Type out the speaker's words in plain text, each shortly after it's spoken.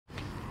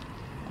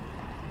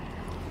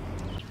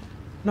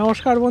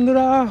নমস্কার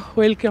বন্ধুরা,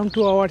 welcome to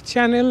our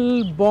channel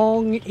Bong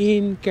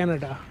in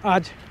Canada.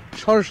 আজ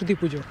সরস্বতী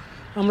পুজো,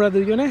 আমরা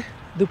দুজনে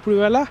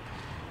দুপুরবেলা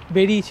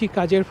বেরিয়েছি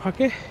কাজের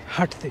ফাঁকে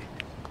হাঁটতে।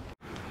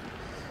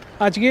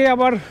 আজকে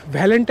আবার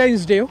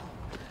ভ্যালেন্টাইন্স ডেও,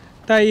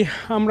 তাই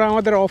আমরা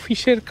আমাদের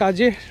অফিসের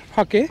কাজের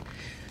ফাঁকে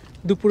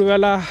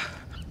দুপুরবেলা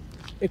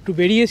একটু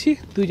বেরিয়েছি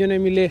দুজনে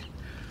মিলে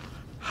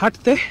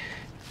হাঁটতে।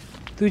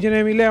 দুজনে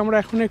মিলে আমরা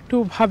এখন একটু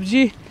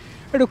ভাবছি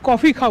একটু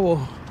কফি খাবো,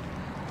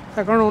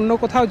 তার কারণ অন্য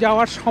কোথাও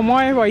যাওয়ার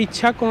সময় বা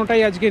ইচ্ছা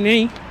কোনোটাই আজকে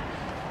নেই।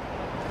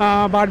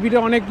 বারবিরে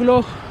অনেকগুলো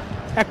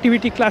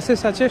অ্যাক্টিভিটি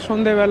ক্লাসেস আছে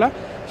সন্ধেবেলা,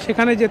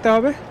 সেখানে যেতে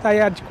হবে, তাই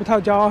আজ কোথাও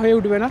যাওয়া হয়ে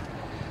উঠবে না।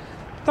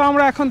 তো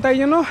আমরা এখন তাই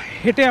জন্য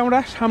হেঁটে আমরা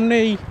সামনে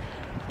এই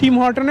টিম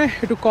হর্টনে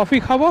একটু কফি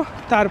খাবো,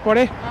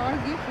 তারপরে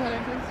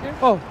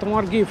ও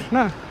তোমার গিফট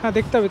না, হ্যাঁ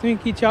দেখতে হবে তুমি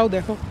কি চাও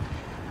দেখো।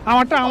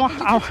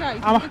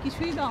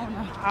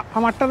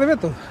 আমারটা দেবে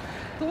তো?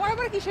 তোমার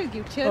আবার কিসের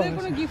গিফট? ছেলেদের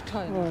কোনো গিফট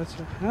হয় না।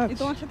 আচ্ছা হ্যাঁ,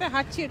 তোমার সাথে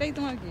হাঁটছি এটাই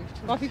তোমার গিফট,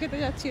 কফি খেতে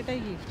যাচ্ছি এটাই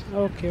গিফট।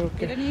 ওকে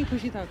ওকে, এটা নিয়ে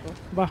খুশি থাকো।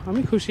 বাহ,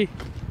 আমি খুশি,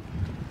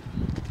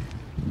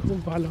 খুব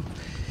ভালো।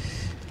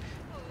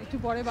 একটু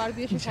পরে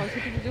বারবি এসে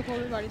সরস্বতী পুজো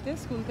করবে বাড়িতে,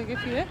 স্কুল থেকে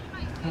ফিরে।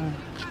 হ্যাঁ,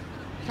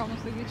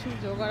 সমস্ত কিছু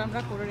জোগাড়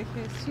আমরা করে রেখে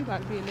এসেছি,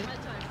 বারবি এলে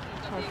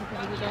সরস্বতী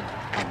পুজোটা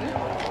হবে।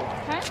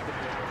 হ্যাঁ,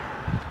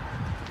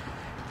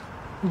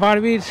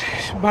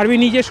 বারবি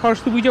নিজে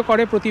সরস্বতী পুজো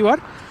করে প্রতিবার,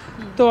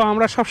 তো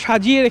আমরা সব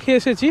সাজিয়ে রেখে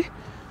এসেছি।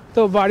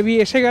 তো বারবি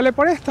এসে গেলে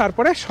পরে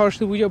তারপরে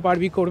সরস্বতী পুজো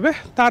বারবি করবে,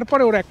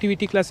 তারপরে ওর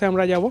অ্যাক্টিভিটি ক্লাসে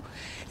আমরা যাব।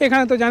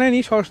 এখানে তো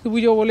জানেনই সরস্বতী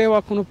পুজো বলে বা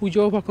কোনো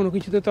পুজো বা কোনো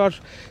কিছুতে তো আর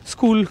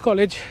স্কুল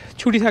কলেজ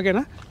ছুটি থাকে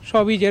না,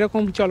 সবই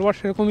যেরকম চলবার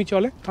সেরকমই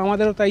চলে,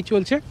 আমাদেরও তাই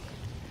চলছে।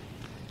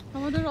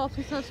 আমাদের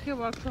অফিস আজকে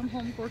ওয়ার্ক ফ্রম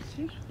হোম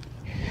করছি।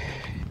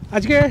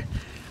 আজকে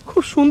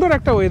খুব সুন্দর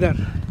একটা ওয়েদার,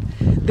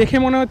 দেখে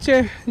মনে হচ্ছে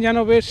যেন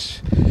বেশ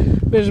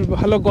বেশ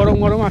ভালো গরম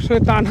গরম, আসলে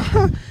তা না।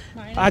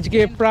 আজকে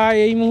প্রায়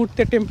এই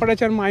মুহূর্তে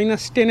টেম্পারেচার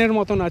 -10-এর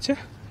মতন আছে।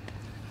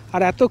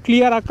 আর এত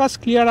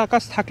ক্লিয়ার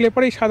আকাশ থাকলে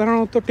পরেই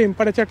সাধারণত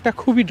টেম্পারেচারটা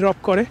খুবই ড্রপ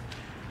করে।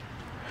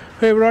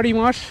 ফেব্রুয়ারি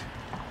মাস,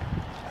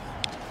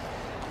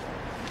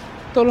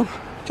 চলো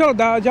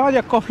যাওয়া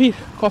যাক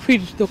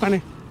কফির দোকানে,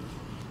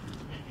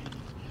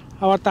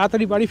 আবার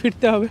তাড়াতাড়ি বাড়ি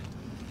ফিরতে হবে।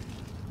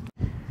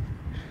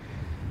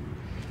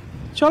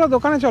 চলো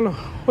দোকানে চলো,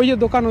 ওই যে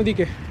দোকান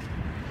ওদিকে।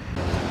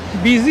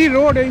 বিজি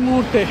রোড এই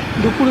মুহূর্তে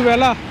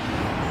দুপুরবেলা।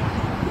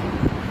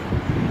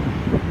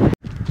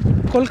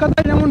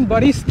 কলকাতায় যেমন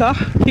বারিস্তা,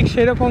 ঠিক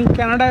সেরকম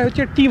কানাডায়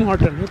হচ্ছে টিম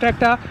হর্টন। এটা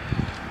একটা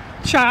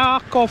চা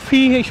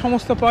কফি এই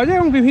সমস্ত পাওয়া যায়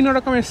এবং বিভিন্ন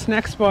রকমের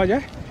স্ন্যাক্স পাওয়া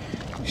যায়।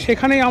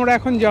 সেখানেই আমরা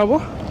এখন যাব,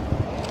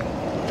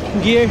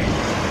 গিয়ে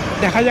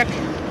দেখা যাক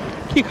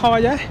কি খাওয়া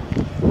যায়।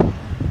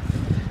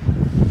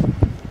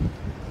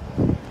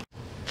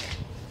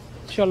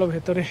 চলো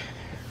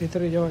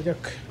ভেতরে যাওয়া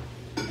যাক।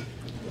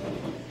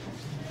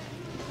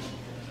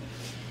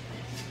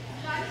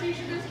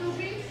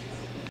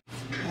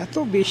 এত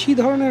বেশি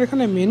ধরনের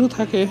এখানে মেনু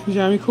থাকে যে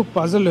আমি খুব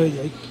পাজল হয়ে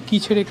যাই, কী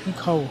ছেড়ে কী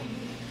খাবো।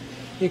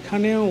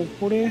 এখানে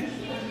উপরে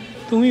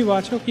তুমি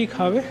বাছো কি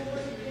খাবে,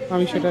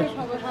 আমি সেটা।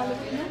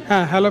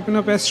 হ্যাঁ,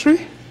 হ্যালোপিনো পেস্ট্রি,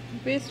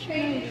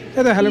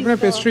 এটা হ্যালোপিনো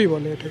পেস্ট্রি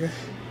বলে এটাকে।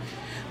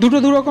 দুটো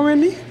দু রকমের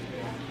নিই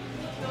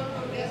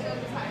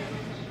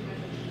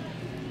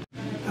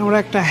আমরা,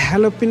 একটা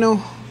হ্যালোপিনো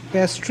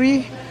পেস্ট্রি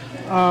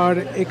আর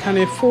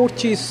এখানে 4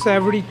 চিজ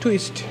স্যাভরি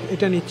টুইস্ট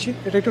এটা নিচ্ছি।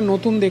 এটা একটু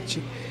নতুন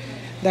দেখছি,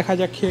 দেখা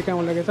যাক খেয়ে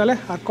কেমন লাগে। তাহলে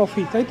আর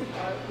কফি, তাই তো?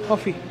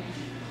 কফি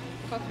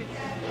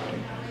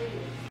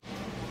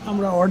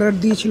আমরা অর্ডার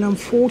দিয়েছিলাম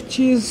 4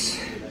 চিজ,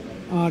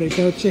 আর এটা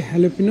হচ্ছে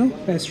হ্যালোপিনো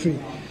পেস্ট্রি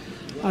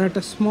আর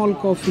একটা স্মল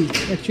কফি।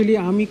 অ্যাকচুয়ালি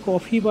আমি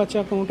কফি বা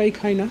চা কোনোটাই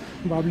খাই না,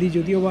 বাবলি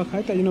যদিও বা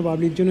খায়, তাই জন্য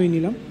বাবলির জন্যই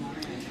নিলাম।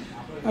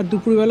 আর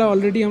দুপুরবেলা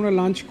অলরেডি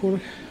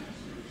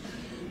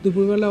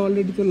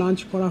তো লাঞ্চ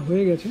করা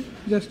হয়ে গেছে,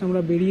 জাস্ট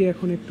আমরা বেরিয়ে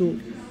এখন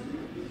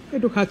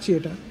একটু খাচ্ছি।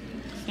 এটা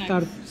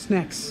তার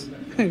স্ন্যাক্স,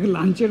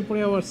 লাঞ্চের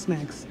পরে আবার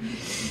স্ন্যাক্স।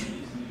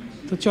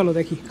 তো চলো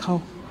দেখি খাও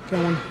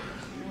কেমন।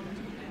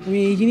 আমি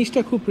এই জিনিসটা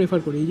খুব প্রেফার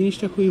করি, এই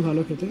জিনিসটা খুবই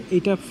ভালো খেতে।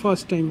 এইটা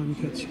ফার্স্ট টাইম আমি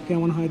খাচ্ছি,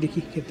 কেমন হয়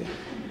দেখি খেতে।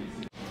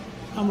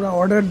 আমরা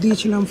অর্ডার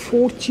দিয়েছিলাম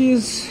 4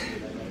 চিজ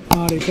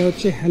আর এটা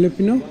হচ্ছে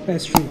হ্যালোপিনো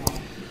পেস্ট্রি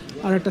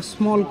আর একটা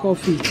স্মল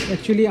কফি।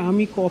 অ্যাকচুয়ালি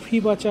আমি কফি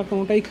বা চা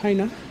কোনোটাই খাই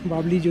না,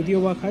 বাবলি যদিও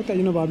বা খায়, তাই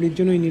জন্য বাবলির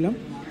জন্যই নিলাম।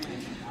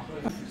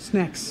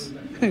 স্ন্যাক্স,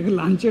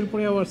 লাঞ্চের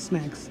পরে আবার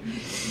স্ন্যাক্স।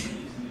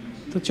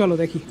 তো চলো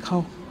দেখি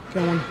খাও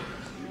কেমন।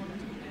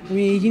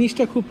 আমি এই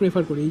জিনিসটা খুব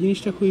প্রেফার করি, এই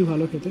জিনিসটা খুবই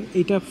ভালো খেতে।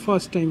 এইটা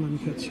ফার্স্ট টাইম আমি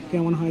খাচ্ছি,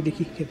 কেমন হয়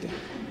দেখি খেতে।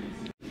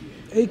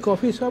 এই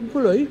কফি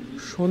শপগুলোই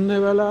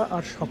সন্ধেবেলা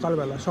আর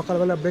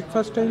সকালবেলা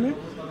ব্রেকফাস্ট টাইমে,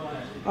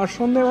 আর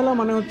সন্ধেবেলা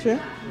মানে হচ্ছে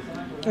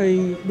এই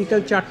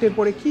বিকাল 4টের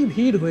পরে কি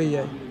ভিড় হয়ে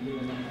যায়।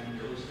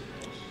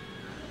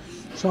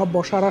 সব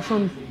বসার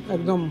আসন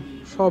একদম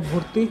সব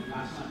ভর্তি।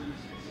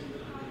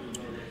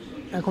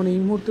 এখন এই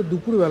মুহূর্তে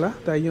দুপুরবেলা,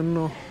 তাই জন্য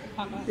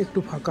একটু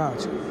ফাঁকা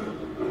আছে।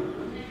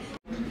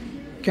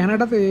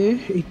 ক্যানাডাতে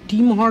এই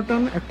টিম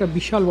হর্টন একটা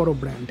বিশাল বড়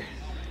ব্র্যান্ড।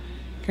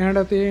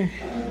 ক্যানাডাতে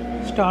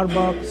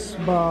স্টারবাকস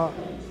বা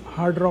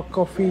হার্ড রক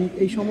কফি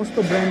এই সমস্ত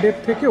ব্র্যান্ডের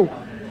থেকেও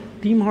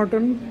টিম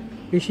হর্টন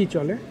বেশি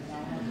চলে।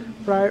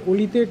 প্রায়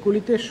অলিতে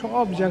গলিতে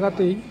সব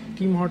জায়গাতেই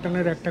টিম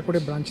হর্টনের একটা করে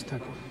ব্রাঞ্চ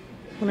থাকে,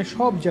 মানে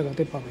সব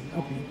জায়গাতে পাবেন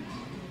আপনি।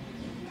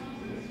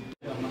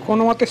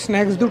 কোনো মতে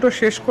স্ন্যাক্স দুটো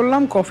শেষ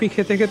করলাম, কফি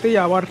খেতে খেতেই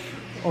আবার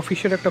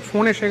অফিসের একটা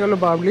ফোন এসে গেল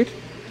বাবলির,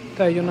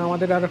 তাই জন্য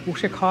আমাদের আর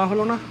বসে খাওয়া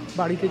হলো না।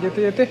 বাড়িতে যেতে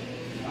যেতে,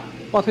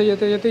 পথে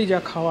যেতে যেতেই যা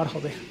খাওয়ার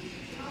হবে।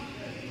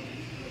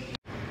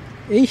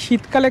 এই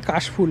শীতকালে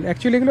কাশফুল,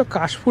 অ্যাকচুয়ালি এগুলো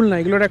কাশফুল না,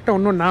 এগুলোর একটা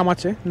অন্য নাম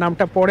আছে,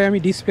 নামটা পরে আমি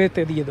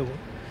ডিসপ্লেতে দিয়ে দেবো।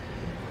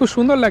 খুব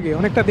সুন্দর লাগে,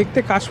 অনেকটা দেখতে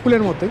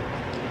কাশফুলের মতো।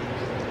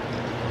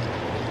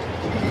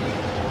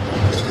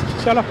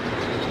 চলো,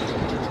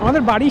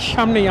 আমাদের বাড়ির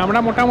সামনেই, আমরা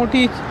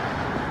মোটামুটি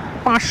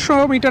 500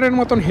 মিটারের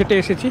মতন হেঁটে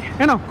এসেছি।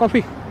 হ্যাঁ না,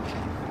 কফি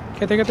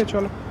খেতে খেতে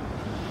চলো।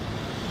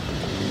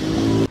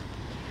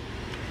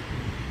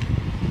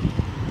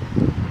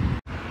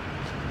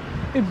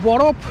 এই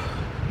বরফ,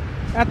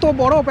 এত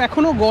বরফ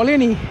এখনও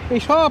গলেনি,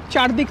 এই সব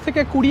চারদিক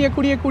থেকে কুড়িয়ে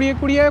কুড়িয়ে কুড়িয়ে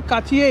কুড়িয়ে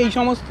কাচিয়ে এই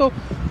সমস্ত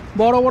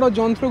বড় বড়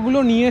যন্ত্রগুলো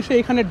নিয়ে এসে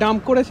এখানে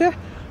ডাম্প করেছে।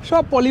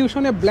 সব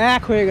পলিউশনে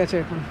ব্ল্যাক হয়ে গেছে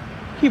এখন।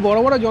 কি বড়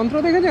বড় যন্ত্র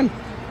দেখেছেন,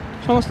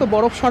 সমস্ত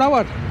বরফ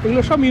সরাবার,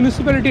 এগুলো সব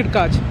মিউনিসিপ্যালিটির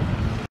কাজ।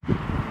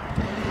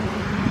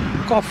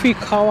 কফি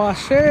খাওয়া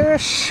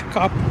শেষ,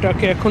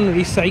 কাপটাকে এখন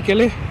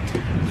রিসাইকেলে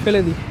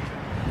ফেলে দিই।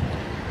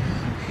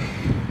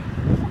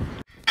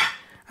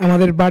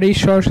 আমাদের বাড়ির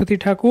সরস্বতী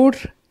ঠাকুর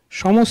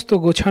সমস্ত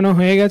গোছানো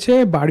হয়ে গেছে,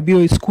 বারবিও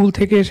স্কুল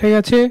থেকে এসে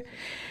গেছে।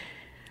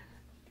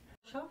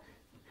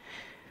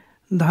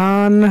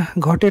 ধান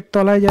ঘটের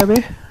তলায় যাবে,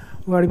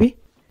 বারবি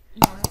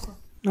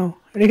নাও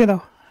রেখে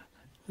দাও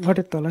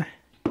ঘটের তলায়।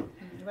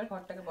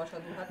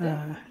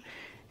 হ্যাঁ,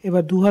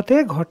 এবার দু হাতে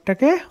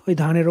ঘরটাকে ওই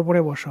ধানের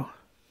ওপরে বসাও।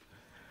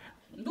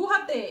 দু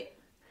হাতে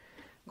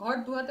ঘর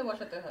দু হাতে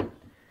বসাতে হয়।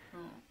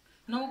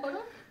 নাও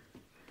করো।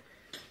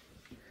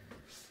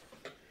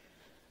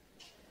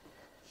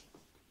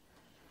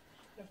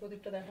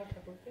 প্রদীপটা দেখা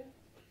ঠাকুরকে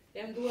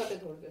এমন দু হাতে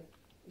ধরবে,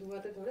 দু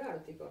হাতে ধরে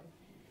আরতি করো।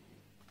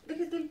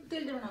 দেখি তেল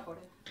তেল দেবে না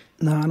করে।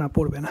 না না,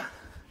 পড়বে না।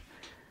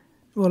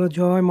 বলো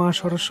জয় মা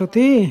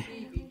সরস্বতী।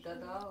 বিদ্যা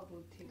দাও,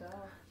 বুদ্ধি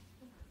দাও।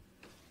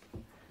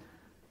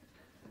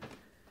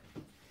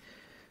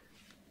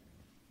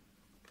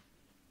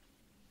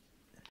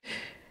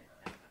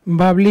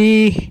 বাবলি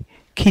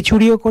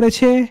খিচুড়িও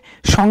করেছে,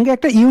 সঙ্গে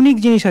একটা ইউনিক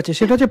জিনিস আছে,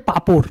 সেটা হচ্ছে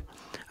পাঁপড়।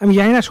 আমি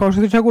জানি না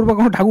সরস্বতী ঠাকুর বা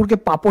কোনো ঠাকুরকে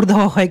পাঁপড়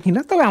দেওয়া হয় কি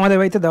না, তবে আমাদের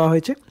বাড়িতে দেওয়া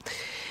হয়েছে।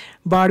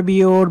 বারবি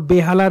ওর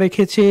বেহালা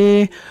রেখেছে,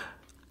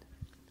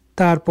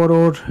 তারপর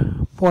ওর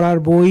পড়ার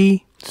বই,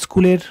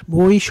 স্কুলের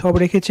বই সব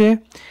রেখেছে।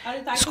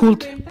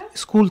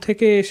 স্কুল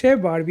থেকে এসে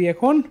বারবি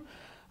এখন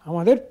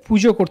আমাদের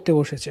পুজো করতে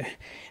বসেছে।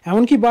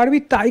 এমনকি বারবি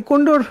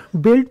তাইকোন্ডোর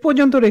বেল্ট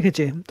পর্যন্ত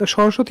রেখেছে। তো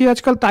সরস্বতী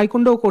আজকাল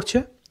তাইকোন্ডোও করছে।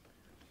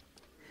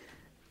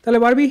 তাহলে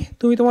বারবি,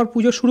 তুমি তোমার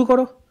পুজো শুরু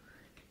করো।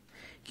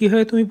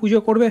 কীভাবে তুমি পুজো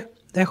করবে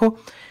দেখো।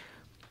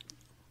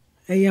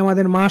 এই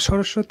আমাদের মা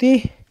সরস্বতী।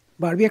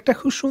 বারবি একটা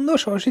খুব সুন্দর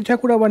সরস্বতী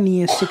ঠাকুর আবার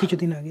নিয়ে এসছে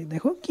কিছুদিন আগে,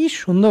 দেখো কি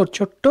সুন্দর,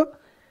 ছোট্ট,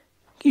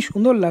 কি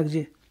সুন্দর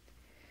লাগছে।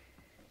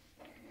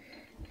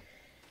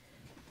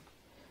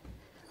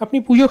 আপনি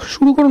পুজো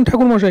শুরু করুন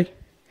ঠাকুর মশাই।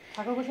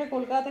 ঠাকুর মশাই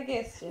কলকাতা থেকে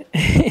এসছে।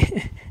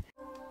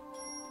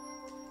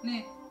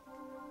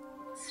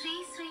 শ্রী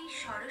শ্রী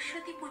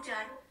সরস্বতী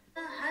পূজার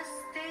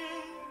হস্তে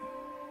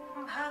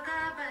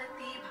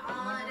ভগবতী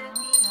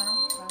ভারতী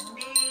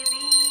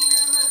দেবী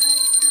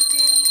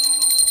নমস্তুতে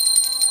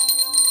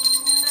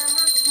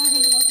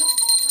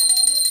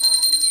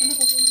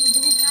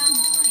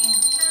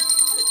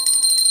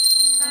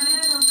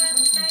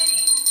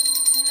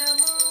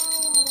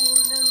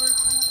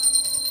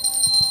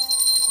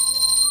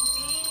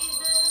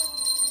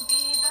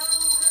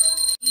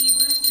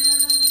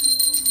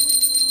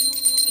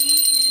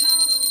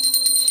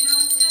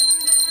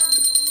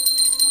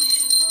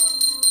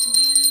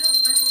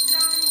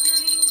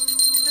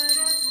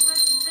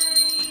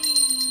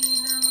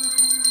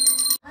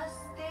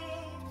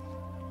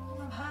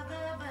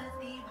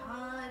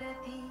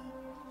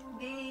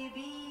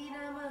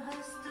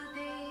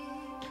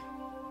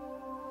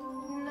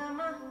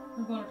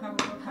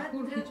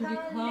ঠাকুর খিচুড়ি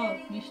খাও,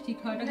 মিষ্টি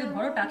খাও, এটাকে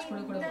ধরো, টাচ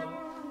করে করে বলো,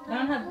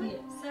 ডান হাত দিয়ে,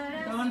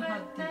 ডান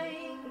হাত দিয়ে।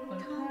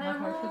 মা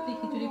সরস্বতী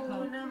খিচুড়ি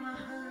খাও,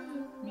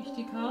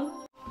 মিষ্টি খাও।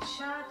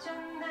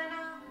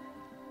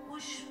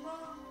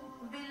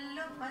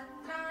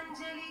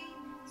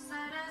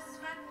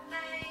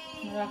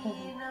 রাখো,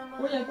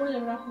 পড়ে যাবে, পড়ে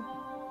যাবে, রাখো।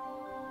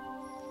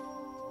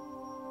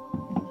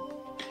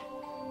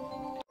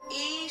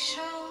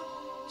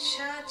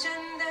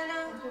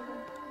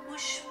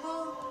 পুষ্প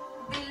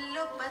বিল্ল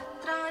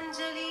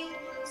পত্রাঞ্জলি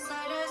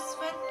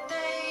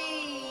সরস্বত্যৈ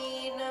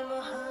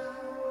নমঃ।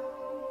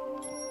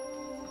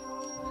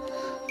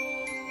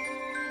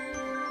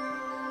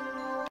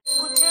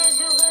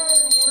 কুচযুগ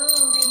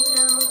শোভিত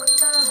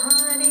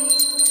মুক্তাহারে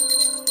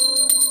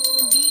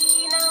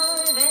বীণা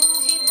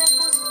রঞ্জিত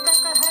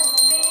পুস্তক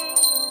হস্তে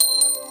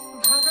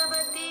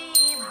ভগবতী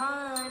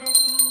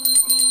ভারতী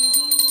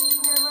দেবী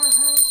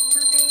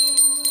নমস্তুতে।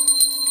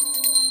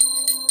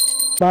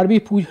 বারবি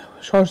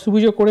সরস্বতী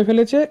পুজো করে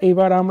ফেলেছে।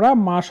 এবার আমরা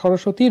মা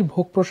সরস্বতীর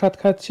ভোগ প্রসাদ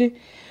খাচ্ছি।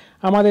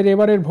 আমাদের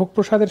এবারের ভোগ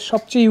প্রসাদের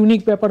সবচেয়ে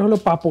ইউনিক ব্যাপার হলো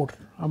পাঁপড়।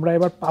 আমরা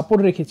এবার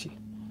পাঁপড় রেখেছি।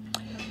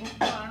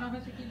 বানানো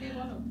হয়েছে কি দিয়ে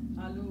বলো?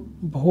 আলু,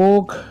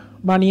 ভোগ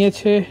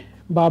বানিয়েছে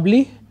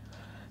বাবলি,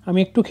 আমি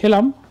একটু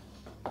খেলাম,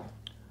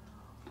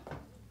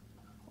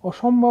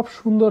 অসম্ভব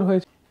সুন্দর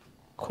হয়েছে,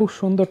 খুব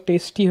সুন্দর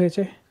টেস্টি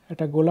হয়েছে।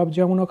 একটা গোলাপ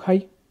জামুনও খাই।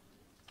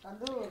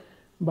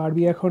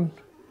 বারবি এখন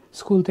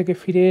স্কুল থেকে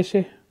ফিরে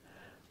এসে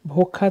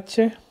ভোগ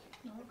খাচ্ছে।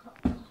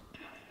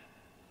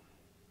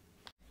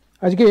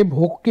 আজকে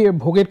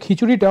ভোগের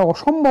খিচুড়িটা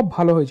অসম্ভব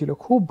ভালো হয়েছিল,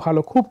 খুব ভালো,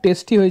 খুব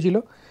টেস্টি হয়েছিল।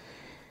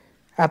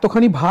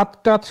 এতখানি ভাত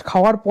টাত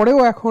খাওয়ার পরেও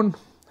এখন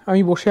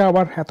আমি বসে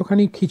আবার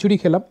এতখানি খিচুড়ি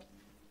খেলাম।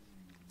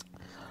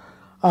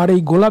 আর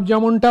এই গোলাপ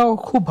জামুনটাও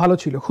খুব ভালো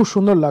ছিল, খুব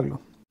সুন্দর লাগলো।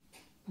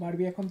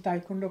 বারবি এখন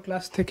তাইকোন্ডো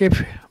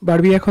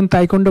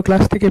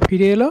ক্লাস থেকে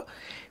ফিরে এলো,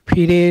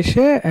 ফিরে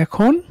এসে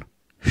এখন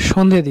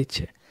সন্ধে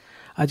দিচ্ছে।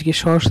 আজকে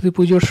সরস্বতী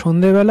পুজোর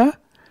সন্ধেবেলা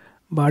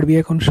বারবি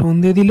এখন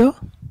সন্ধে দিল,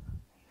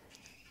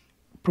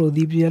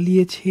 প্রদীপ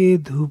জ্বালিয়েছে,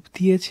 ধূপ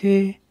দিয়েছে।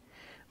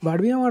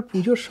 বারবি আমার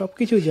পুজোর সব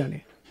কিছু জানে।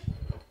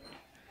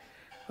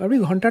 বারবি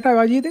ঘন্টাটা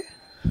বাজিয়ে দে।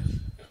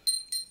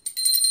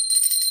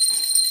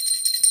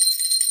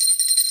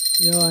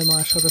 জয় মা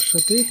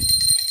সরস্বতী।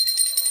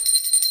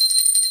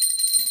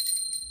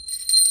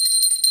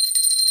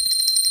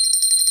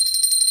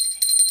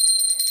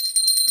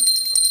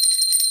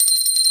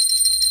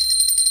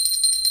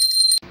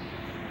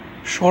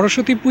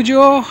 সরস্বতী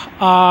পুজো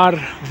আর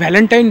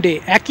ভ্যালেন্টাইন ডে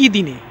একই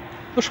দিনে,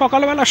 তো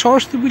সকালবেলা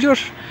সরস্বতী পুজোর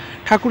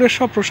ঠাকুরের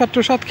সব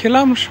প্রসাদ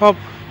খেলাম, সব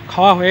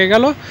খাওয়া হয়ে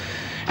গেল,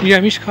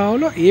 নিরামিষ খাওয়া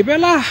হলো।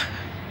 এবেলা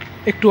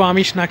একটু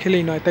আমিষ না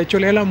খেলেই নয়, তাই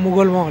চলে এলাম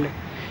মুঘল মহলে,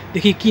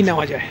 দেখি কি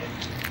নেওয়া যায়।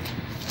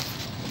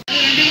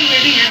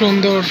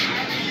 সুন্দর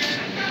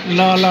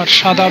লাল আর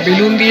সাদা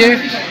বেলুন দিয়ে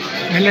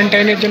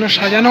ভ্যালেন্টাইনের জন্য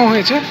সাজানো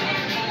হয়েছে।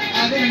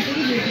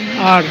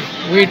 আর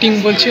ওয়েটিং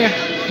বলছে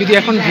যদি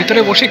এখন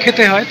ভিতরে বসে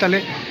খেতে হয় তাহলে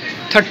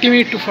 30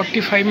 মিনিট টু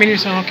 45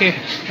 মিনিটস আমাকে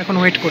এখন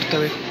ওয়েট করতে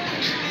হবে।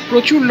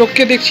 প্রচুর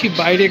লোককে দেখছি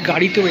বাইরে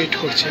গাড়িতে ওয়েট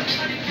করছে,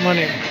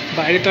 মানে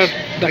বাইরে তো আর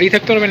দাঁড়িয়ে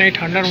থাকতে পারবে না এই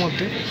ঠান্ডার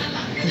মধ্যে,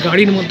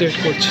 গাড়ির মধ্যে ওয়েট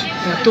করছে,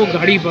 এত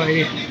গাড়ি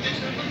বাইরে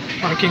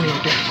পার্কিং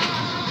লটে।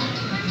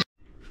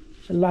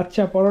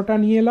 লাচ্চা পরোটা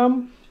নিয়ে এলাম,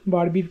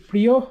 বারবির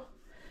প্রিয়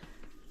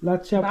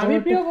লাচ্চা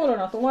বারবির প্রিয় বলো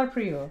না, তোমার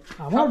প্রিয়।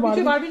 আমার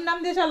বারবির নাম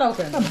দিয়ে চালাও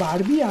কেন?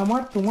 বারবি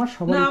আমার, তোমার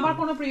সবাই। না, আমার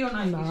কোনো প্রিয়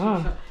নাই। না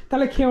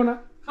তাহলে খেও না,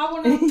 খাবো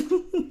না।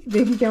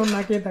 দেখি কেমন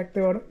না খেয়ে থাকতে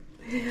পারো।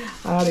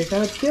 আর এটা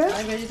হচ্ছে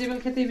ভেজিটেবল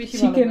খেতেই বেশি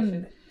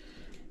ভালোবাসি।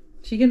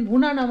 চিকেন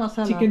ভুনা না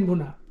মশলা? চিকেন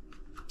ভুনা।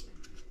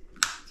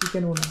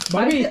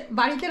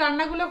 বাড়িতে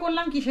রান্নাগুলো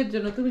করলাম কিসের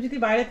জন্য? তুমি যদি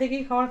বাইরে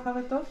থেকেই খাবার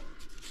খাবে তো।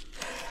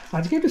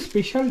 আজকে একটু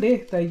স্পেশাল ডে,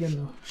 তাই জন্য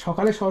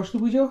সকালে সরস্বতী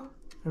পুজো,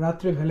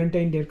 রাত্রে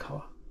ভ্যালেন্টাইন ডে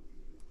খাওয়া।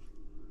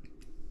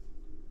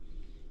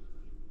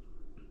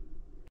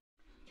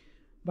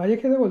 বাজে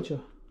খেতে বলছো?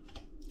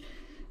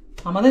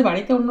 আমাদের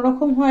বাড়িতে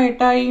অন্যরকম হয়,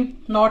 এটাই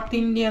নর্থ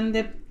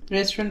ইন্ডিয়ানদের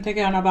রেস্টুরেন্ট থেকে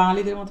আনা,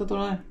 বাঙালিদের মতো তো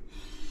নয়।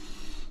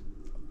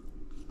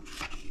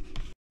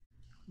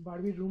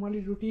 বারবির রুমালি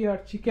রুটি আর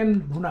চিকেন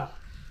ভুনা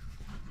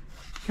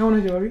কেমন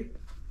হয়েছে বারবি?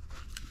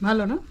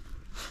 ভালো না?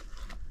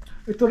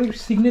 তোর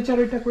সিগনেচার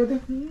এটা করে দে।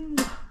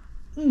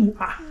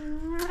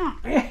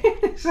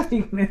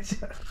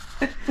 সিগনেচার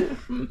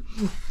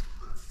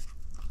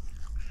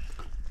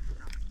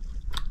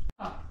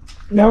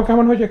দেখো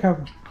কেমন হয়েছে, খাও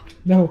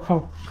দেখো, খাও।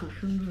 খুব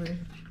সুন্দর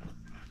হয়েছে,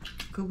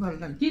 খুব ভালো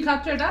লাগে। কি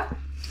খাচ্ছ এটা?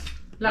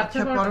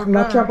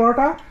 লাচ্চা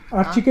পরোটা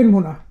আর চিকেন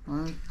ভুনা।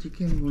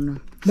 চিকেন ভুনা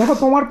দেখো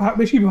তোমার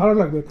বেশি ভালো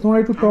লাগবে, তোমার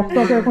একটু টক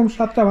টক এরকম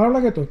স্বাদটা ভালো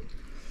লাগে, তো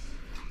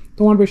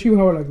তোমার বেশি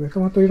ভালো লাগবে,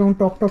 তোমার তো এরকম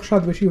টক টক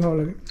স্বাদ বেশি ভালো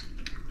লাগে।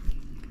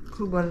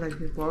 খুব ভালো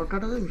লাগবে,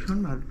 পরোটাটা তো ভীষণ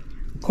ভালো,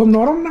 খুব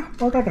নরম না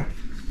পরোটাটা।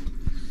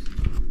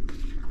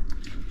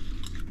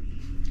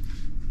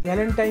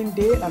 ভ্যালেন্টাইন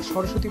ডে আর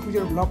সরস্বতী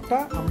পুজোর ব্লগটা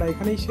আমরা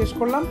এখানেই শেষ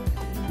করলাম।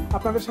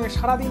 আপনাদের সঙ্গে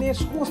সারাদিনের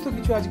সমস্ত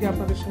কিছু আজকে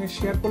আপনাদের সঙ্গে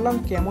শেয়ার করলাম।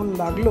 কেমন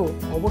লাগলো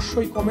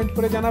অবশ্যই কমেন্ট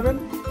করে জানাবেন।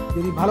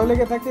 যদি ভালো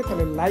লেগে থাকে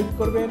তাহলে লাইক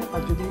করবেন,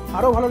 আর যদি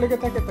আরও ভালো লেগে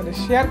থাকে তাহলে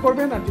শেয়ার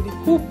করবেন, আর যদি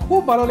খুব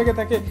খুব ভালো লেগে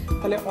থাকে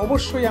তাহলে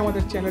অবশ্যই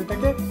আমাদের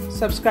চ্যানেলটাকে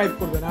সাবস্ক্রাইব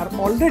করবেন। আর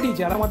অলরেডি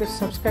যারা আমাদের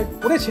সাবস্ক্রাইব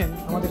করেছেন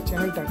আমাদের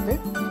চ্যানেলটাকে,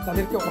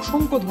 তাদেরকে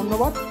অসংখ্য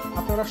ধন্যবাদ।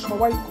 আপনারা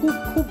সবাই খুব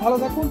খুব ভালো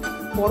থাকুন।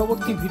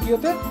 পরবর্তী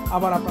ভিডিওতে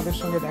আবার আপনাদের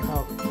সঙ্গে দেখা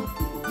হবে।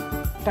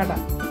 টাটা।